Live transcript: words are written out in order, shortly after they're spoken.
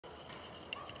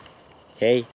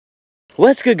Hey,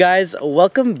 what's good guys?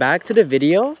 Welcome back to the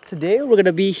video. Today we're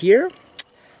gonna be here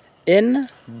in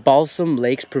Balsam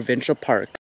Lakes Provincial Park.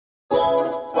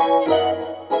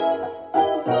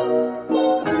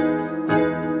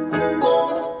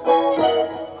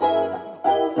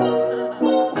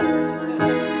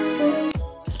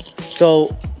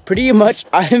 So pretty much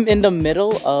I'm in the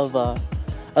middle of a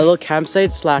little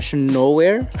campsite slash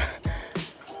nowhere.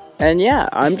 And yeah,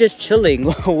 I'm just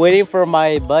chilling, waiting for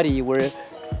my buddy. It's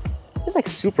like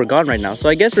super gone right now. So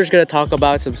I guess we're just gonna talk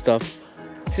about some stuff.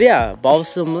 So yeah,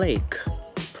 Balsam Lake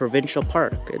Provincial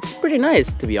Park. It's pretty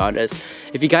nice, to be honest.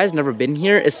 If you guys never been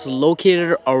here, it's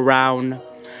located around,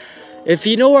 if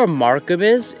you know where Markham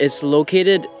is, it's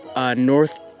located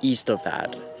northeast of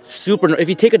that. If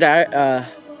you take a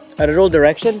little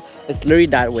direction, it's literally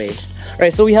that way. All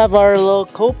right, so we have our little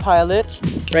co-pilot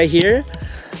right here.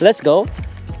 Let's go.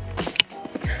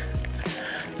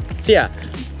 So yeah,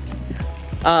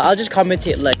 I'll just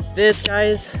commentate like this,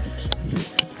 guys.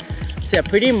 So yeah,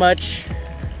 pretty much.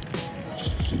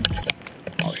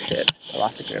 Oh shit, I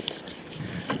lost the grip.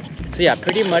 So yeah,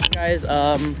 pretty much, guys.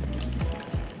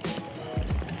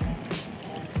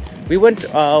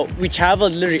 We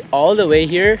traveled literally all the way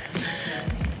here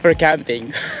for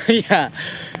camping. Yeah,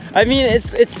 I mean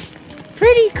it's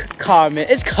pretty common.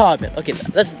 It's common. Okay,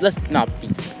 let's not be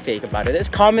fake about it. It's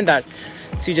common that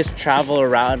to just travel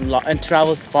around and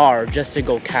travel far just to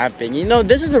go camping. You know,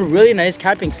 this is a really nice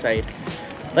camping site.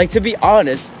 Like, to be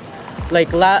honest,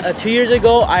 like 2 years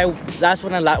ago, that's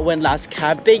when I went last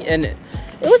camping, and it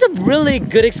was a really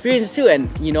good experience too.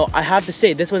 And you know, I have to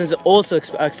say this one is also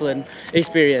excellent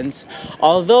experience.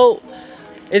 Although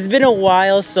it's been a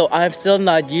while, so I'm still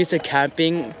not used to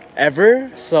camping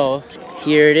ever. So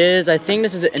here it is. I think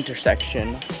this is an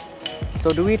intersection.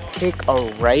 So do we take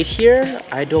a right here?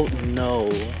 I don't know.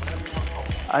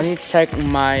 I need to check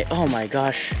my, oh my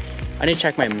gosh. I need to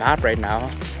check my map right now.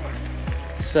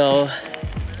 So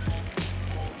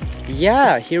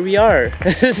yeah, here we are.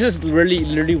 This is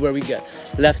literally where we got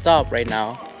left off right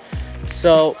now.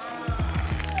 So,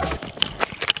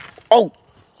 oh,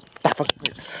 that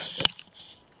fucking.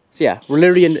 So yeah, we're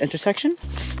literally in the intersection.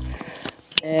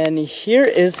 And here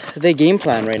is the game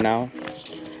plan right now.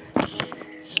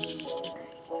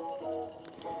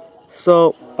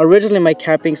 So originally my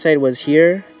camping site was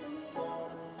here,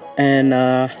 and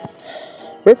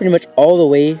we're pretty much all the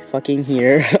way fucking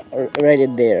here, right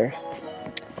in there.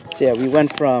 So yeah, we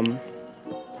went from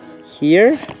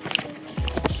here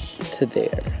to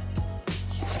there.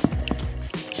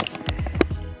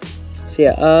 So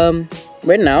yeah,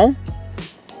 right now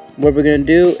what we're gonna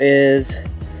do is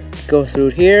go through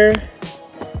here,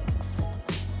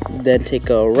 then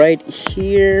take a right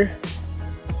here,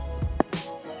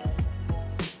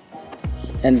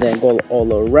 and then go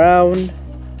all around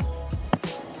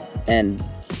and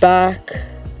back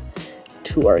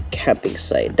to our camping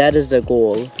site. That is the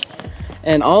goal.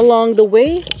 And all along the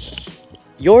way,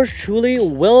 yours truly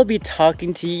will be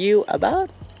talking to you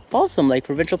about Balsam Lake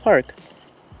Provincial Park.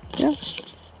 Yeah.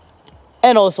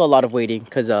 And also a lot of waiting,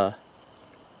 because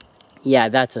yeah,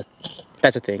 that's a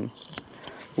thing.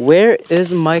 Where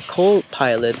is my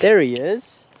co-pilot? There he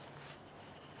is.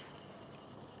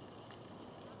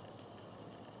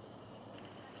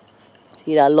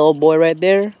 See that little boy right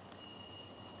there?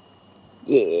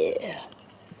 Yeah.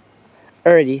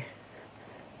 Alrighty.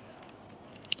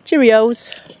 Cheerios.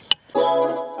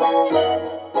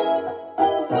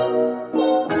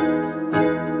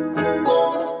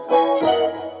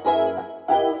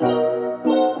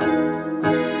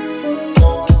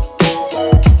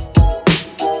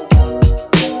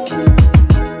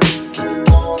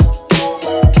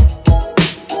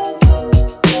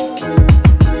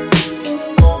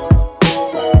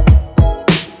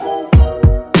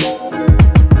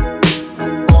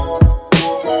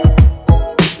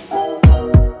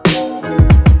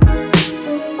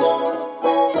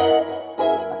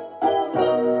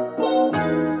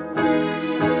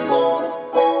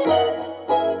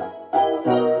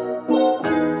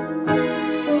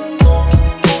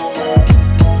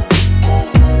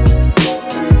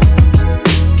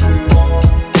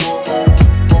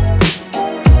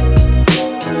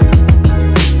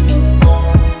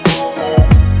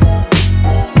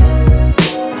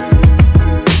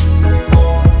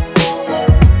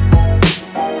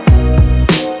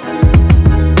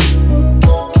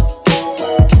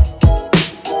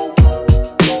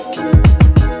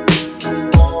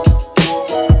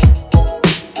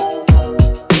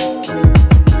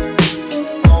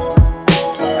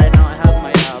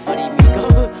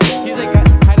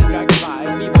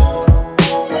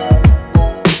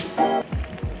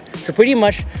 So pretty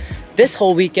much this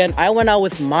whole weekend I went out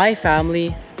with my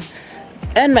family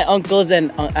and my uncles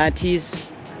and aunties.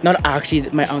 Not actually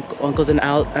my uncles and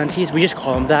aunties, we just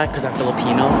call them that because I'm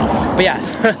Filipino. But yeah.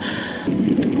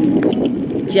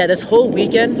 Yeah, this whole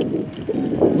weekend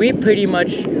we pretty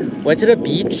much went to the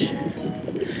beach,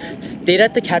 stayed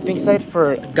at the camping site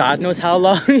for God knows how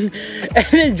long,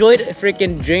 and enjoyed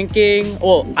freaking drinking.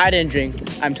 Well, I didn't drink,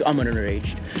 I'm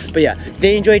underage. But yeah,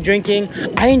 they enjoyed drinking.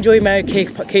 I enjoyed my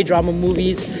K-drama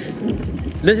movies,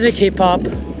 listening to K-pop,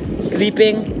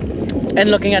 sleeping,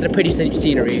 and looking at the pretty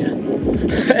scenery.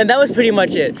 And that was pretty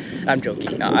much it. I'm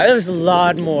joking. There was a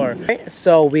lot more.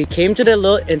 So we came to the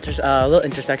little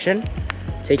intersection,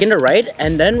 taking the right,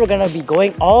 and then we're gonna be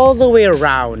going all the way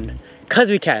around, cause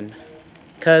we can.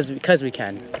 Cause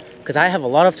I have a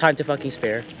lot of time to fucking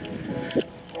spare.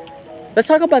 Let's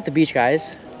talk about the beach,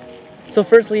 guys. So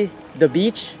firstly, the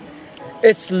beach,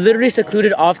 it's literally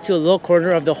secluded off to a little corner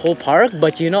of the whole park,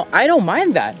 but you know, I don't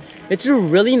mind that. It's a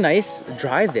really nice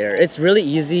drive there. It's really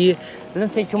easy,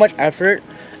 doesn't take too much effort,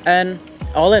 and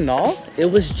all in all,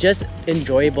 it was just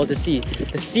enjoyable to see.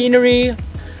 The scenery,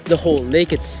 the whole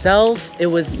lake itself, it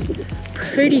was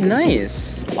pretty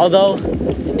nice. Although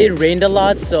it rained a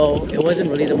lot, so it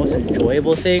wasn't really the most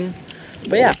enjoyable thing.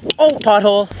 But yeah, oh,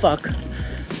 pothole, fuck.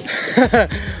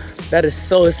 That is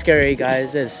so scary,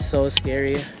 guys. That is so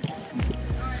scary.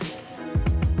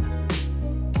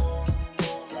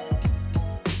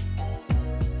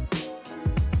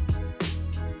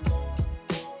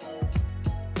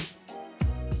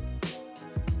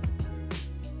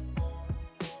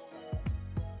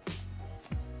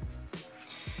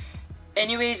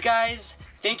 Anyways, guys,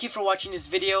 thank you for watching this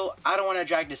video. I don't want to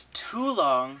drag this too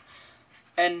long.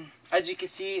 And as you can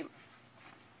see,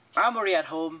 I'm already at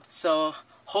home. So,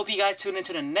 hope you guys tune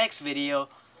into the next video.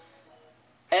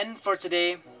 And for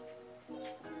today,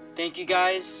 thank you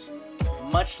guys.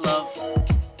 Much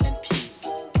love.